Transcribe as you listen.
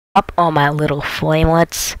Up, all my little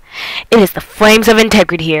flamelets. It is the flames of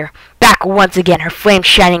integrity here, back once again, her flames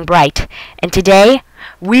shining bright. And today,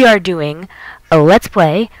 we are doing a let's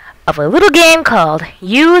play of a little game called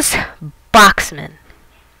Use Boxman.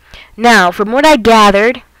 Now, from what I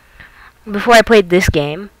gathered before I played this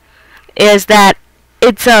game, is that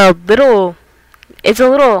it's a little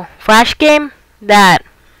flash game that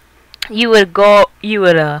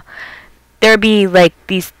there'd be like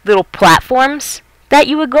these little platforms that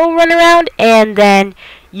you would go run around, and then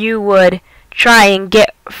you would try and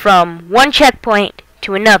get from one checkpoint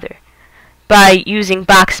to another by using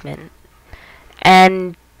Boxman.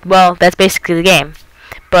 And, well, that's basically the game.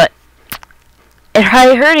 But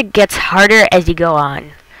I heard it gets harder as you go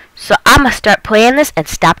on. So I'm going to start playing this and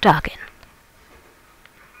stop talking.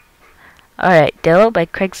 Alright, Dillo by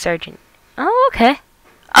Craig Sargent. Oh, okay.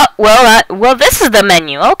 Oh, well, this is the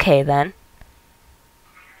menu. Okay, then.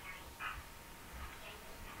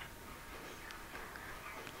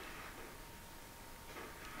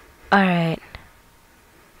 Alright.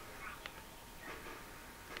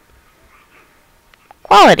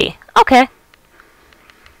 Quality. Okay.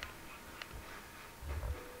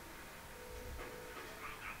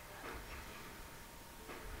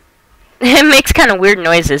 It makes kind of weird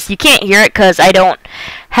noises. You can't hear it because I don't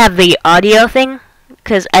have the audio thing,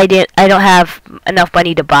 because I don't have enough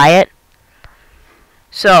money to buy it.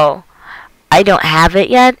 So, I don't have it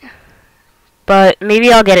yet, but maybe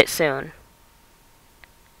I'll get it soon.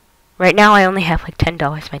 Right now, I only have like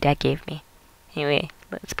 $10 my dad gave me. Anyway,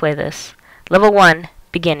 let's play this. Level 1,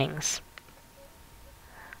 Beginnings.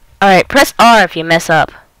 Alright, press R if you mess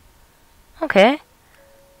up. Okay.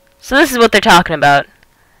 So this is what they're talking about.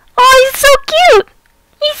 Oh, he's so cute!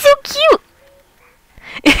 He's so cute!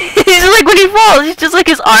 He's like when he falls, he's just like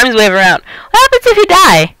his arms wave around. What happens if you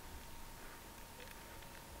die?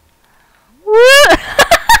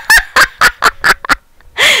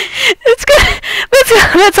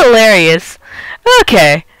 That's hilarious.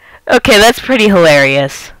 Okay, that's pretty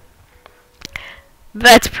hilarious.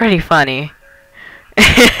 That's pretty funny.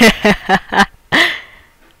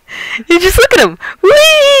 You just look at him.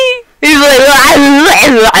 Whee! He's like,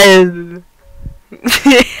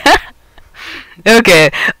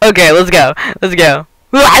 okay, let's go.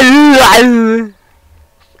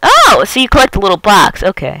 Oh, so you collect a little box.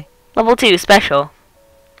 Okay, level 2 special.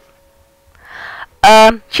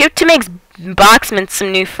 Shift makes Boxman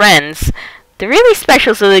some new friends. They're really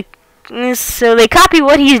special, so they copy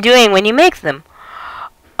what he's doing when he makes them.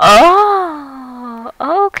 Oh,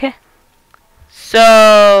 okay.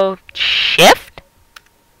 So, shift?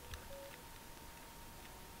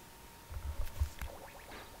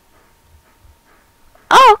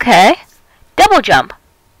 Oh, okay. Double jump.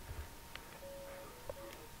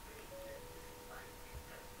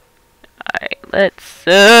 Alright, let's,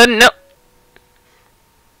 no.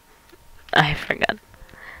 I forgot.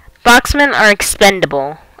 Boxmen are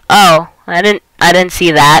expendable. Oh, I didn't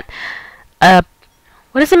see that. What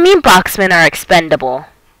does it mean boxmen are expendable?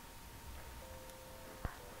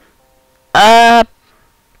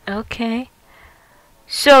 Okay.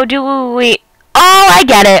 So do we... Oh, I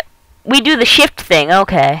get it. We do the shift thing,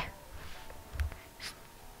 okay.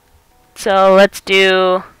 So let's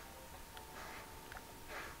do...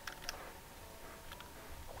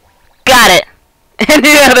 Got it! And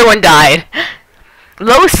the other one died.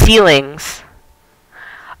 Low ceilings.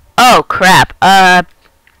 Oh, crap.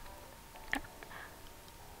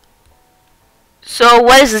 So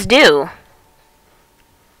what does this do?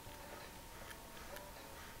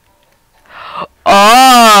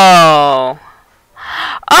 Oh,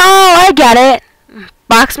 I get it.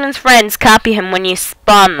 Boxman's friends copy him when you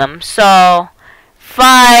spawn them. So, if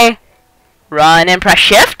I run and press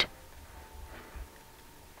shift.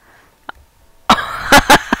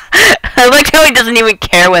 I like how he doesn't even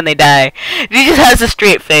care when they die. He just has a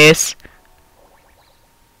straight face.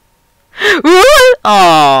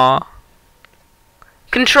 Aww.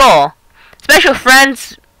 Control. Special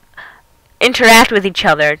friends interact with each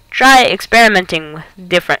other. Try experimenting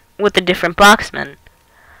with the different Boxmen.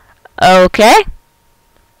 Okay.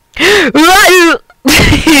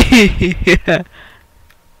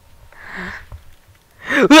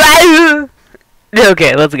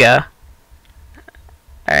 Okay, let's go.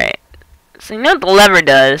 Alright. So you know what the lever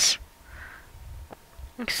does.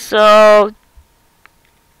 So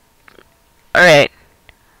alright.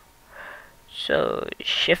 So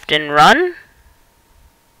shift and run.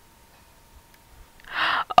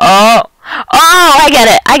 Oh, I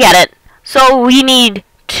get it. So we need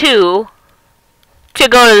 2 to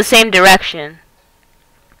go to the same direction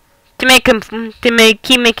to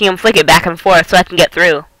keep making him flick it back and forth so I can get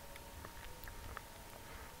through.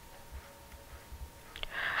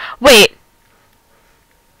 Wait.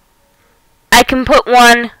 I can put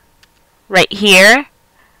one right here.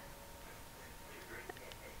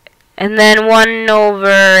 And then one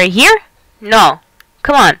over here? No.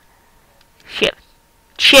 Come on. Shift.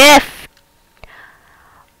 Shift.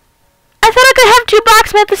 I thought I could have two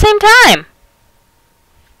Boxmen at the same time.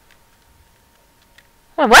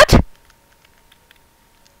 Wait, what?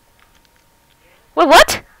 Wait,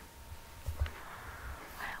 what?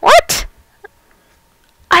 What?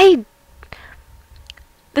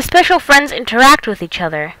 The special friends interact with each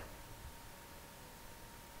other.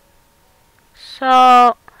 So,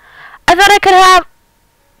 I thought I could have...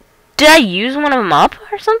 Did I use one of them up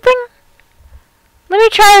or something? Let me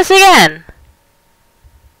try this again.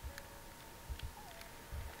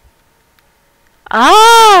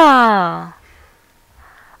 Oh.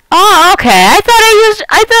 Oh, okay. I thought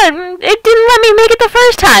it didn't let me make it the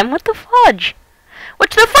first time. What the fudge?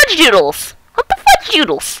 What's the fudge doodles? What the fudge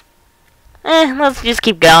doodles? Let's just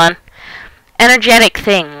keep going. Energetic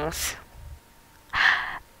things.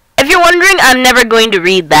 If you're wondering, I'm never going to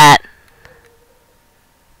read that.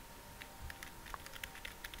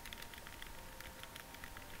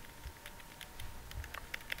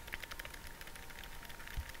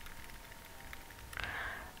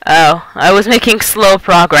 Oh, I was making slow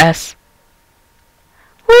progress.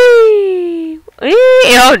 Whee! Whee!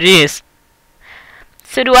 Oh, jeez.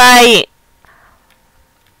 So do I...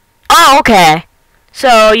 Oh, okay.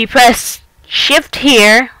 So you press shift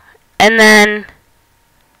here, and then...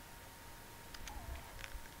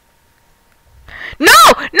 No!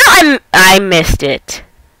 No, I missed it.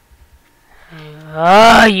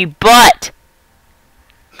 Oh, you butt.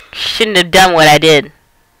 Shouldn't have done what I did.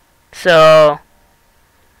 So...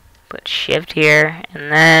 Put shift here, and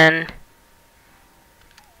then...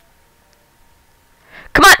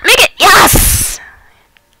 Come on, make it! Yes!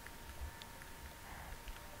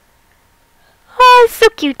 Oh, it's so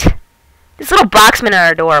cute. These little Boxmen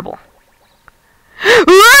are adorable.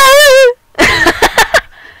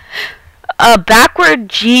 A backward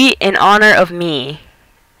G in honor of me.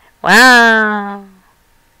 Wow.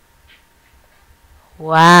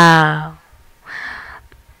 Wow.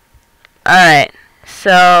 Alright.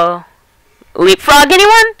 So, leapfrog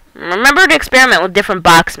anyone? Remember to experiment with different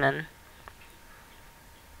Boxmen.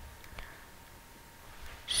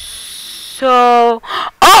 So,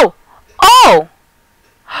 oh! Oh!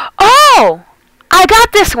 Oh! I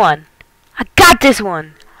got this one! I got this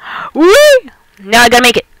one! Whee! Now I gotta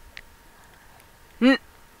make it.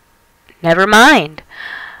 Never mind.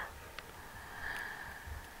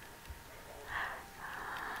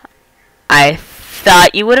 I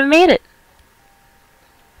thought you would have made it.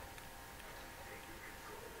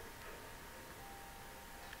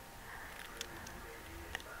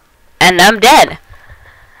 And I'm dead.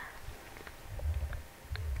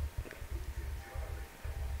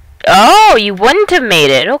 Oh, you wouldn't have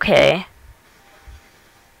made it. Okay.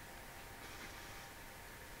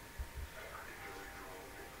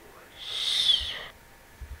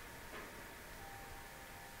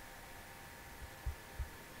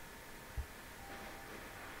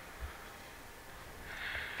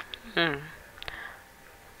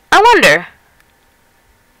 I wonder.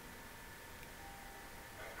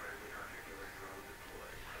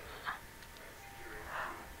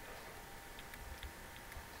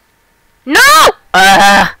 No!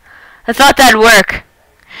 I thought that'd work.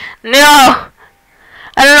 No!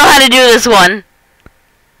 I don't know how to do this one.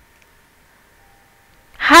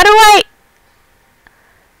 How do I...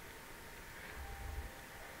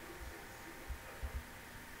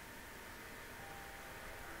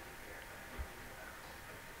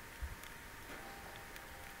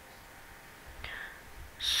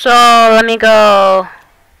 So, let me go...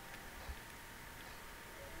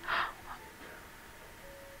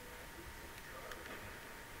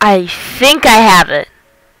 I think I have it.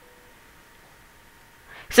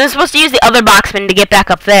 So I'm supposed to use the other Boxman to get back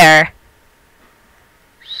up there.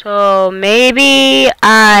 So maybe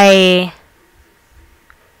I...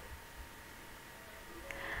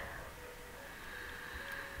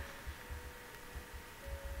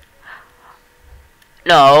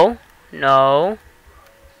 No. No.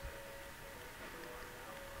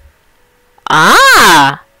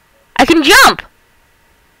 Ah! I can jump!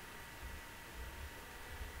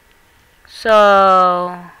 So...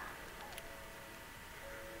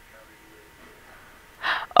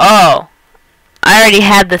 Oh. I already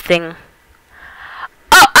had the thing.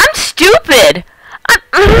 Oh, I'm stupid!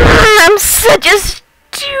 I'm such a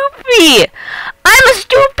stupid! I'm a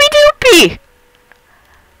stupid-doopy!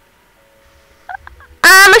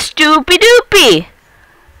 I'm a stupid-doopy!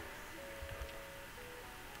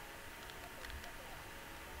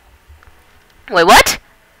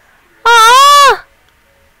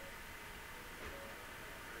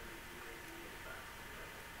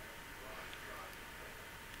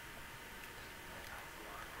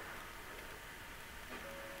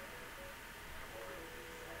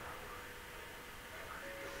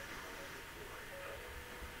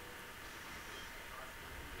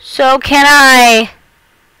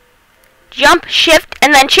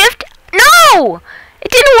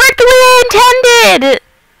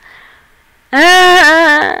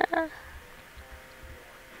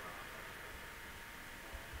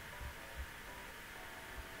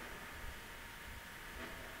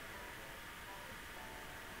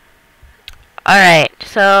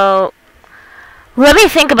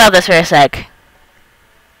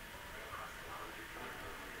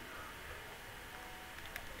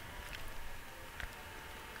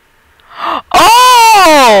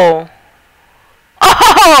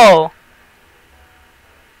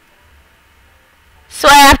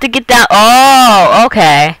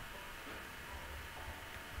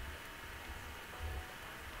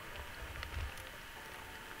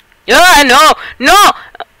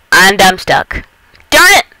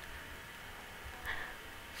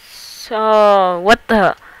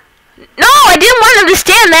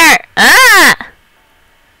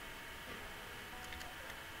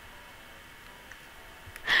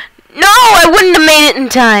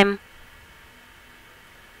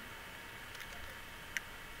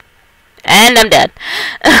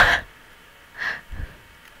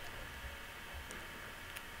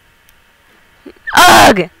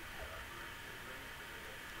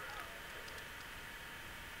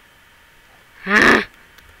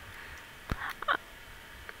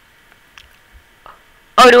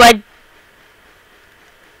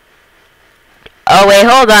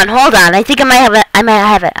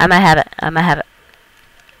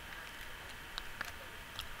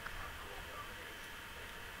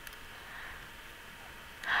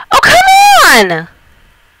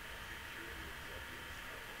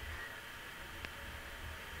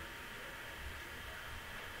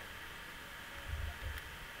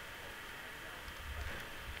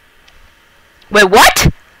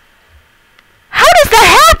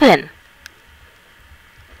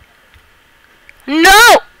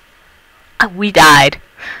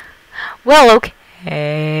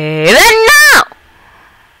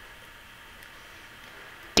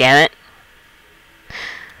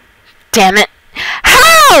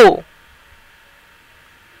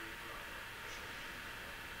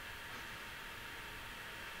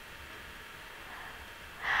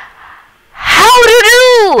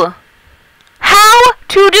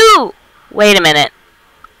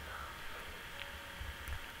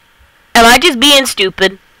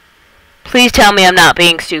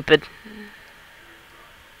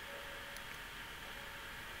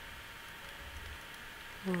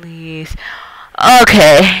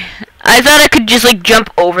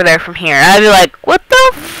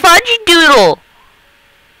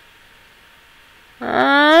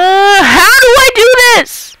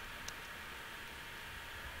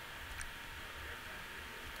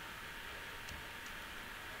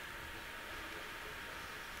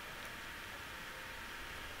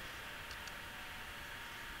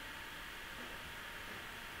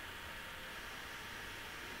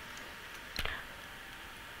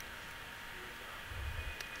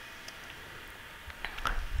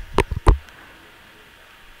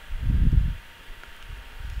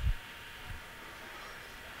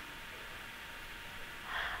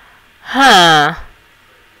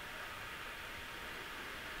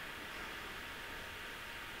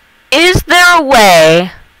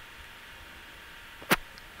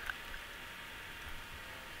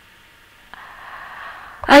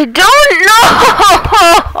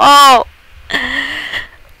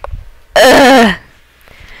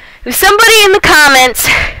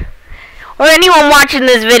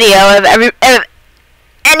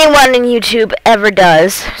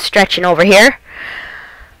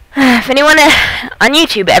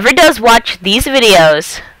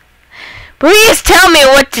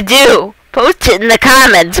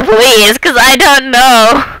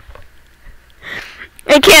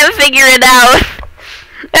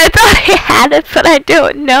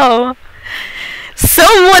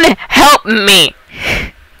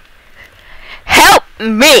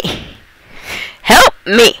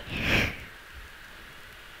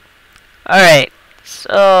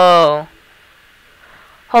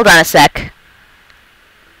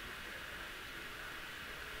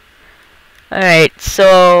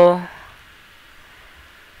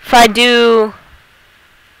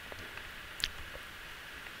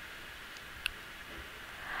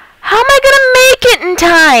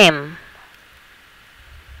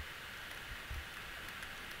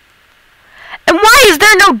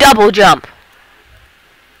 no double jump.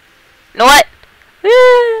 You know what?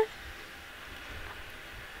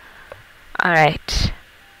 Alright.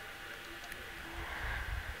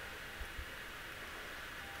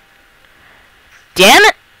 Damn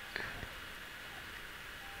it!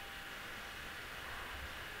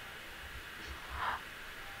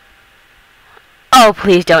 Oh,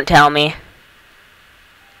 please don't tell me.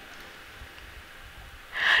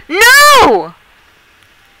 No!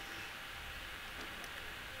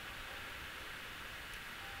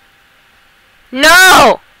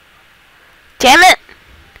 No! Damn it!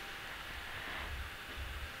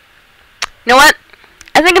 You know what?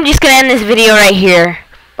 I think I'm just gonna end this video right here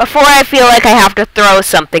before I feel like I have to throw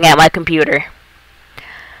something at my computer.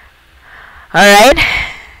 Alright?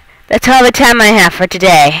 That's all the time I have for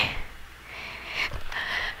today.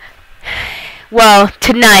 Well,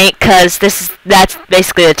 tonight, because that's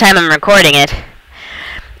basically the time I'm recording it.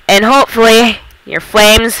 And hopefully, your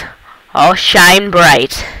flames all shine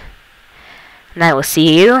bright. And I will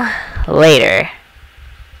see you later.